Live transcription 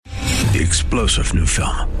The explosive new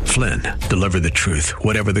film, Flynn, deliver the truth,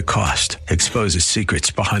 whatever the cost, exposes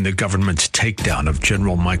secrets behind the government's takedown of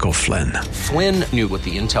General Michael Flynn. Flynn knew what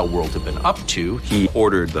the intel world had been up to. He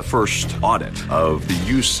ordered the first audit of the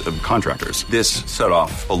use of contractors. This set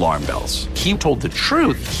off alarm bells. He told the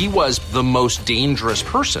truth. He was the most dangerous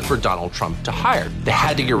person for Donald Trump to hire. They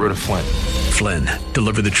had to get rid of Flynn. Flynn,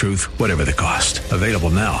 deliver the truth, whatever the cost. Available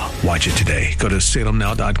now. Watch it today. Go to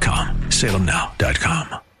salemnow.com.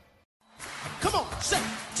 salemnow.com. Come on, say,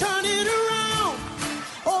 turn it around.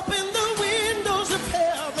 Open the windows of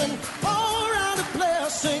heaven. Pour out a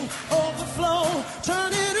blessing, overflow.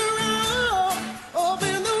 Turn it around.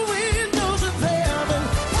 Open the windows of heaven.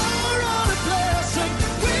 Pour out a blessing.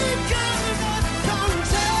 We've got that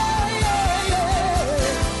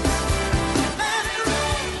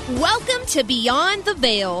contagion. Welcome to Beyond the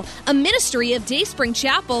Veil, a ministry of Dayspring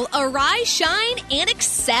Chapel. Arise, shine, and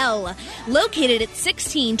excel. Located at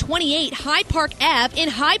 1628 Hyde Park Ave in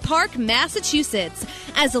Hyde Park, Massachusetts.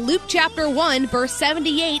 As Luke chapter 1, verse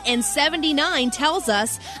 78 and 79 tells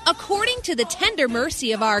us, according to the tender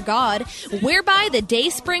mercy of our God, whereby the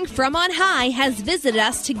dayspring from on high has visited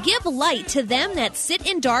us to give light to them that sit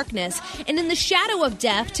in darkness and in the shadow of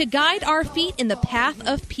death, to guide our feet in the path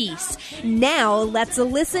of peace. Now let's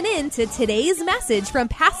listen in to today's message from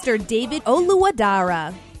Pastor David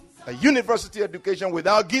Oluwadara. A university education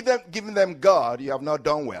without giving them God, you have not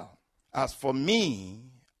done well. As for me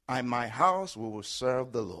and my house, we will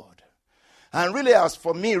serve the Lord. And really, as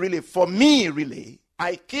for me,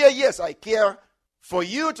 I care for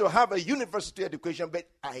you to have a university education, but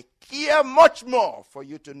I care much more for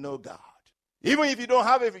you to know God. Even if you don't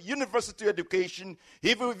have a university education,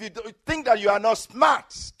 even if you think that you are not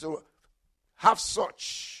smart to have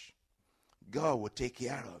such, God will take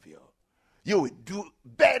care of you. You will do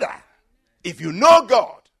better if you know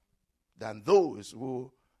God than those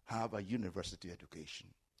who have a university education.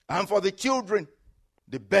 And for the children,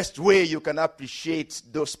 the best way you can appreciate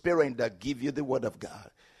those parents that give you the word of God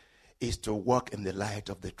is to walk in the light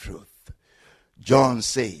of the truth.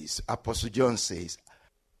 Apostle John says,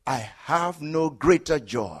 I have no greater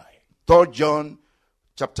joy. 3 John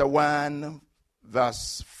chapter 1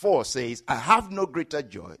 verse 4 says, I have no greater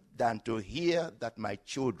joy than to hear that my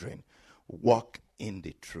children walk in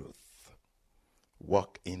the truth.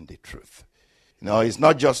 Walk in the truth. Now, it's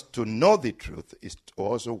not just to know the truth, it's to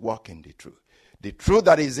also walk in the truth. The truth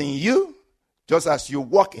that is in you, just as you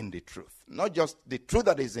walk in the truth. Not just the truth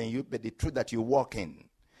that is in you, but the truth that you walk in.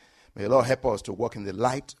 May the Lord help us to walk in the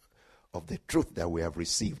light of the truth that we have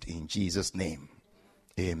received in Jesus' name.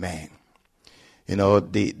 Amen. You know,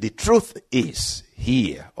 the truth is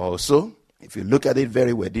here also. If you look at it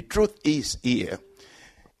very well, the truth is here.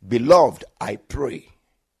 Beloved, I pray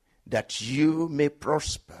that you may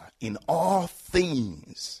prosper in all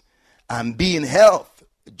things and be in health,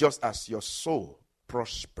 just as your soul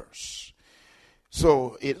prospers.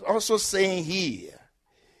 So it's also saying here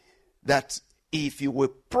that if you will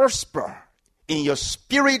prosper in your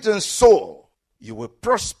spirit and soul, you will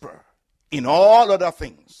prosper in all other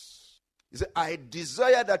things. He said, I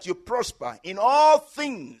desire that you prosper in all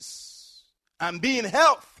things and be in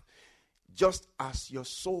health, just as your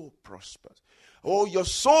soul prospers. Oh, your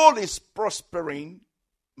soul is prospering,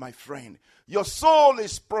 my friend. Your soul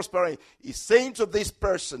is prospering. He's saying to this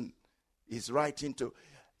person, he's writing to,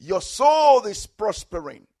 your soul is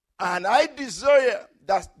prospering. And I desire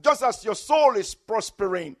that just as your soul is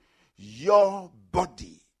prospering, your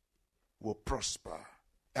body will prosper.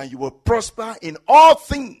 And you will prosper in all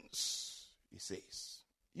things, he says.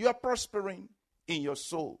 You are prospering in your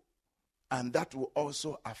soul. And that will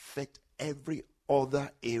also affect every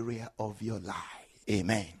other area of your life.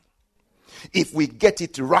 Amen. If we get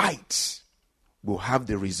it right, we'll have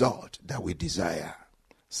the result that we desire.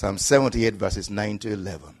 Psalm 78 verses 9 to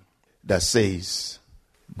 11. That says,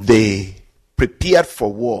 they prepared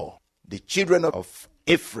for war. The children of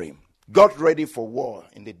Ephraim got ready for war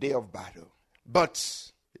in the day of battle.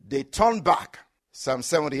 But they turned back. Psalm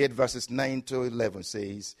 78 verses 9 to 11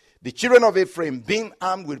 says, the children of Ephraim, being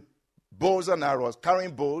armed with bows and arrows,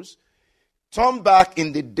 carrying bows, turn back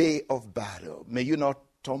in the day of battle. May you not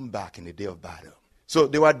turn back in the day of battle. So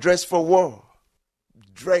they were dressed for war,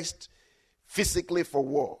 dressed physically for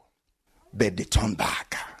war, but they turned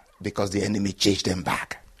back because the enemy chased them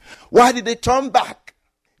back. Why did they turn back?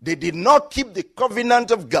 They did not keep the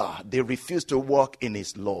covenant of God. They refused to walk in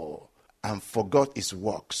his law and forgot his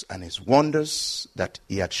works and his wonders that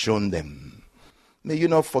he had shown them. May you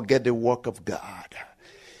not forget the work of God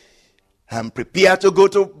and prepare to go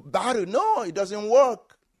to battle. No, it doesn't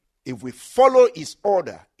work. If we follow his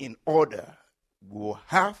order in order, we will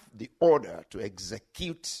have the order to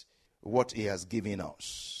execute what he has given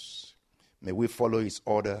us. May we follow his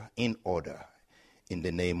order in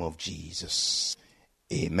the name of Jesus.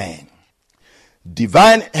 Amen.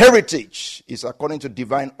 Divine heritage is according to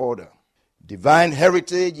divine order. Divine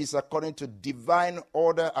heritage is according to divine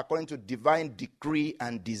order, according to divine decree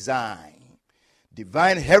and design.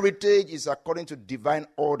 Divine heritage is according to divine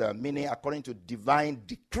order, meaning according to divine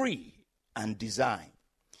decree and design.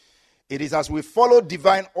 It is as we follow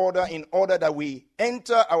divine order in order that we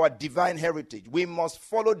enter our divine heritage. We must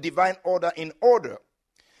follow divine order in order.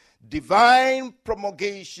 Divine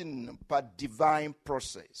promulgation per divine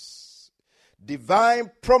process.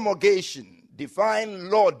 Divine promulgation, divine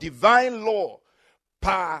law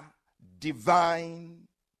per divine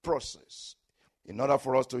process. In order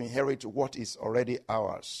for us to inherit what is already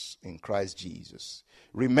ours in Christ Jesus.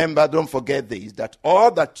 Remember, don't forget this, that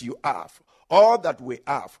all that you have, all that we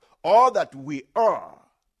have, all that we are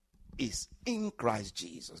is in Christ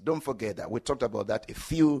Jesus. Don't forget that. We talked about that a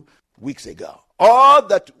few weeks ago. All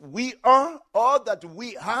that we are, all that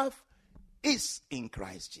we have is in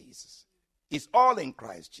Christ Jesus. It's all in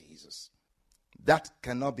Christ Jesus. That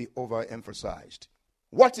cannot be overemphasized.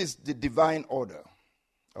 What is the divine order?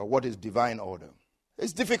 Or what is divine order?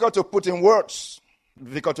 It's difficult to put in words.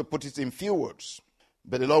 Difficult to put it in few words.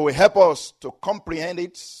 But the Lord will help us to comprehend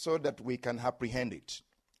it so that we can apprehend it.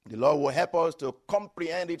 The Lord will help us to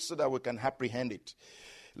comprehend it so that we can apprehend it.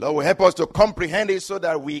 The Lord will help us to comprehend it so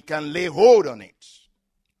that we can lay hold on it.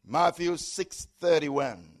 Matthew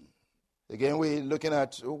 6:31. Again, we're looking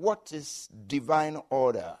at what is divine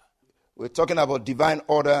order. We're talking about divine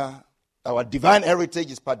order. Our divine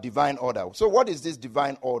heritage is per divine order. So what is this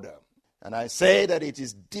divine order? And I say that it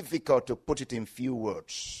is difficult to put it in few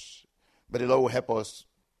words. But the Lord will help us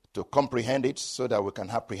to comprehend it so that we can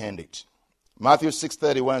apprehend it. Matthew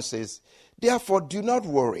 6:31 says, "Therefore do not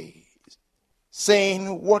worry,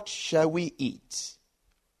 saying, what shall we eat?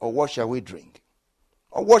 Or what shall we drink?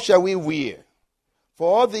 Or what shall we wear?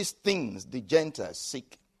 For all these things the Gentiles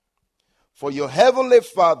seek. For your heavenly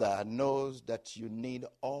Father knows that you need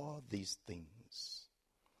all these things.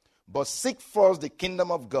 But seek first the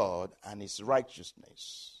kingdom of God and his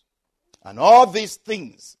righteousness, and all these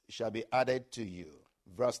things shall be added to you."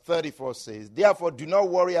 Verse 34 says, "Therefore do not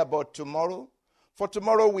worry about tomorrow, for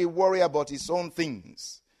tomorrow will worry about its own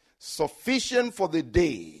things. Sufficient for the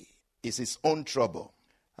day is its own trouble."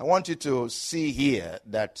 I want you to see here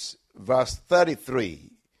that verse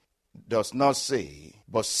 33 does not say,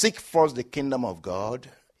 "But seek first the kingdom of God,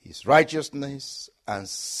 his righteousness, and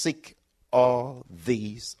seek all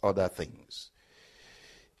these other things."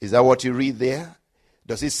 Is that what you read there?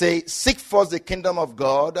 Does it say, "Seek first the kingdom of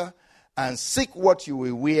God, and seek what you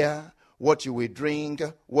will wear, what you will drink,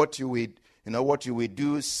 what you will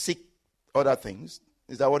do, seek other things"?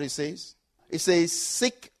 Is that what it says? It says,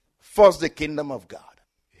 "Seek first the kingdom of God,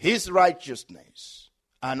 his righteousness,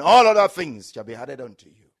 and all other things shall be added unto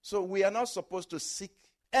you." So we are not supposed to seek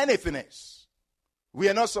anything else. We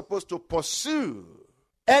are not supposed to pursue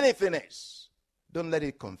anything else. Don't let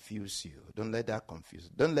it confuse you. Don't let that confuse you.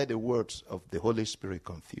 Don't let the words of the Holy Spirit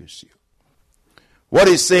confuse you. What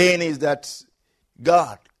he's saying is that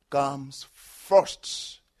God comes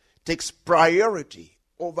first, takes priority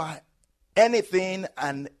over anything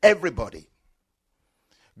and everybody.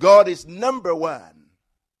 God is number one.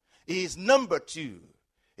 He is number two.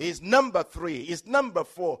 He is number three. He is number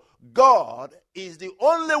four. God is the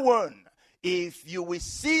only one. If you will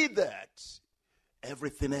see that,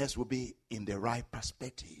 everything else will be in the right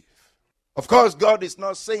perspective. Of course, God is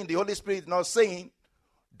not saying, the Holy Spirit is not saying,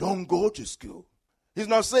 don't go to school. He's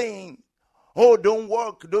not saying, oh, don't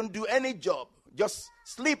work, don't do any job. Just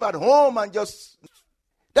sleep at home and just...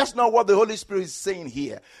 That's not what the Holy Spirit is saying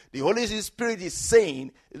here. The Holy Spirit is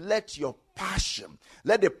saying, let your passion,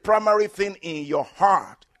 let the primary thing in your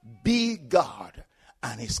heart be God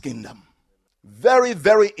and his kingdom. Very,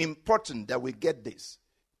 very important that we get this.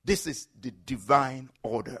 This is the divine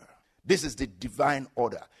order. This is the divine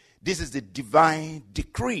order. This is the divine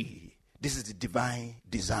decree. This is the divine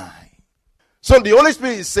design. So the Holy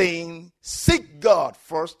Spirit is saying, seek God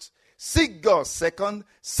first, seek God second,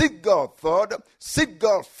 seek God third, seek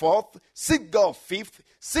God fourth, seek God fifth,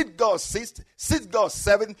 seek God sixth, seek God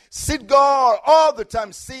seventh, seek God all the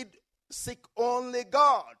time. Seek only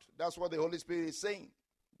God. That's what the Holy Spirit is saying.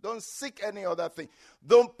 Don't seek any other thing.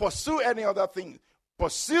 Don't pursue any other thing.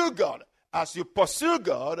 Pursue God. As you pursue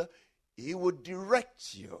God, he will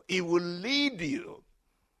direct you. He will lead you.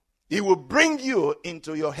 He will bring you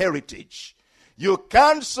into your heritage. You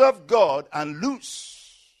can't serve God and lose.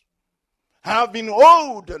 I've been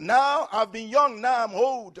old, now I've been young, now I'm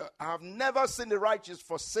old. I've never seen the righteous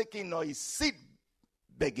forsaken nor his seed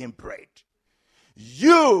begging bread.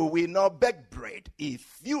 You will not beg bread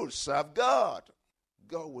if you serve God.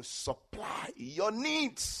 God will supply your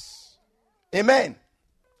needs. Amen.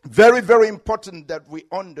 Very, very important that we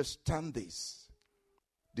understand this.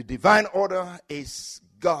 The divine order is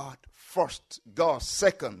God first, God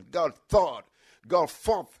second, God third, God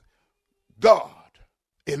fourth, God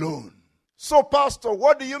alone. So, Pastor,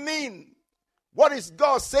 what do you mean? What is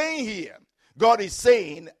God saying here? God is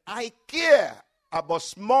saying, I care about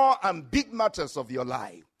small and big matters of your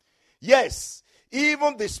life. Yes,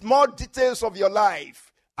 even the small details of your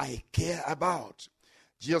life, I care about.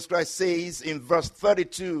 Jesus Christ says in verse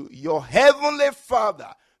 32, your heavenly Father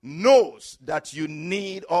knows that you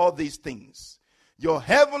need all these things. Your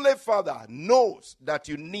heavenly Father knows that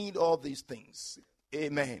you need all these things.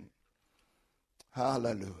 Amen.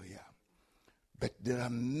 Hallelujah. But there are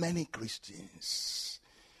many Christians,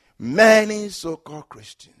 many so-called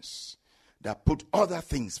Christians, that put other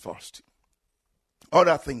things first.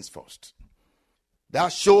 Other things first.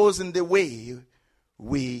 That shows in the way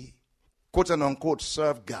we, quote and unquote,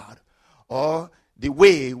 serve God, or the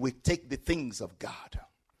way we take the things of God.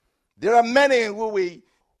 There are many who will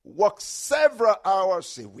work several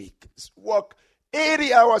hours a week, work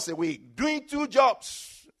 80 hours a week, doing 2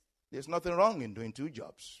 jobs. There's nothing wrong in doing 2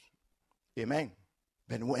 jobs. Amen.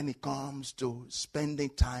 But when it comes to spending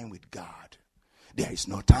time with God, there is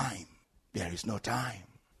no time. There is no time.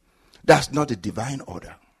 That's not a divine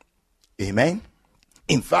order. Amen.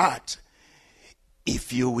 In fact,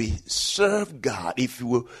 if you will serve God, if you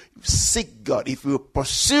will seek God, if you will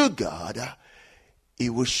pursue God, He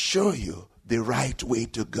will show you the right way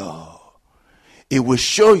to go. It will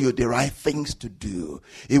show you the right things to do.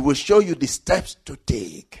 It will show you the steps to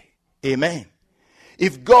take. Amen.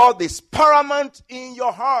 If God is paramount in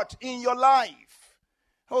your heart, in your life,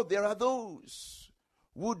 oh, there are those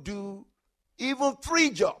who do even 3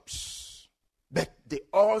 jobs, but they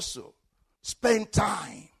also spend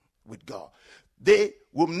time with God. They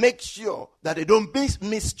will make sure that they don't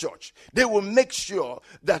miss church. They will make sure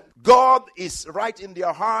that God is right in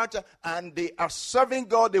their heart and they are serving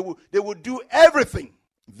God. They will do everything.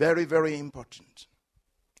 Very, very important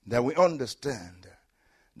that we understand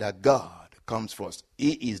that God comes first.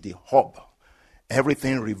 He is the hub.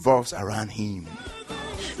 Everything revolves around Him.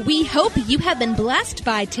 We hope you have been blessed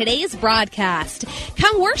by today's broadcast.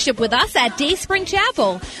 Come worship with us at Dayspring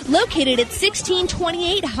Chapel, located at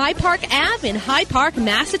 1628 High Park Ave in High Park,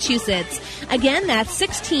 Massachusetts. Again, that's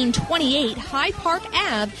 1628 High Park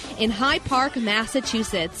Ave in High Park,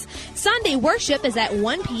 Massachusetts. Sunday worship is at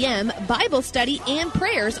 1 p.m., Bible study and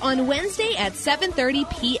prayers on Wednesday at 7:30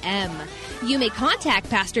 p.m. You may contact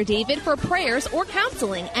Pastor David for prayers or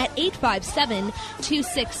counseling at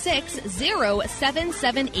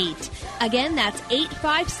 857-266-0778. Again, that's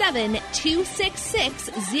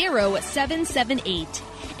 857-266-0778.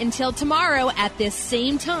 Until tomorrow at this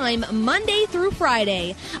same time, Monday through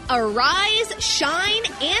Friday, arise, shine,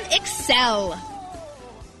 and excel.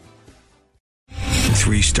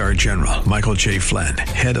 3-star General Michael J. Flynn,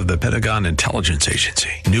 head of the Pentagon Intelligence Agency,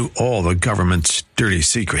 knew all the government's dirty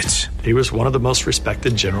secrets. He was one of the most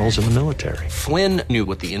respected generals in the military. Flynn knew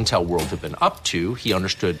what the intel world had been up to. He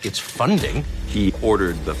understood its funding. He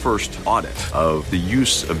ordered the first audit of the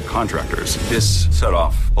use of contractors. This set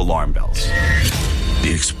off alarm bells.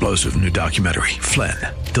 The explosive new documentary, Flynn,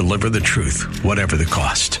 Deliver the Truth, Whatever the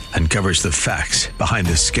Cost, uncovers the facts behind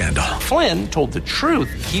this scandal. Flynn told the truth.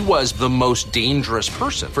 He was the most dangerous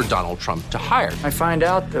person for Donald Trump to hire. I find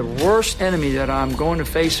out the worst enemy that I'm going to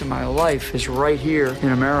face in my life is right here in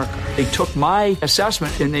America. They took my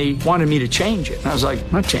assessment and they wanted me to change it. And I was like,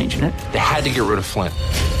 I'm not changing it. They had to get rid of Flynn.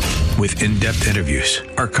 With in-depth interviews,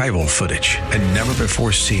 archival footage, and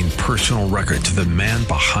never-before-seen personal records of the man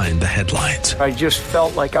behind the headlines. I just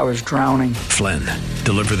felt like I was drowning. Flynn,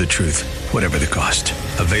 Deliver the Truth, Whatever the Cost.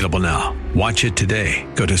 Available now. Watch it today.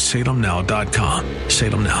 Go to salemnow.com.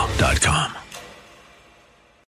 salemnow.com.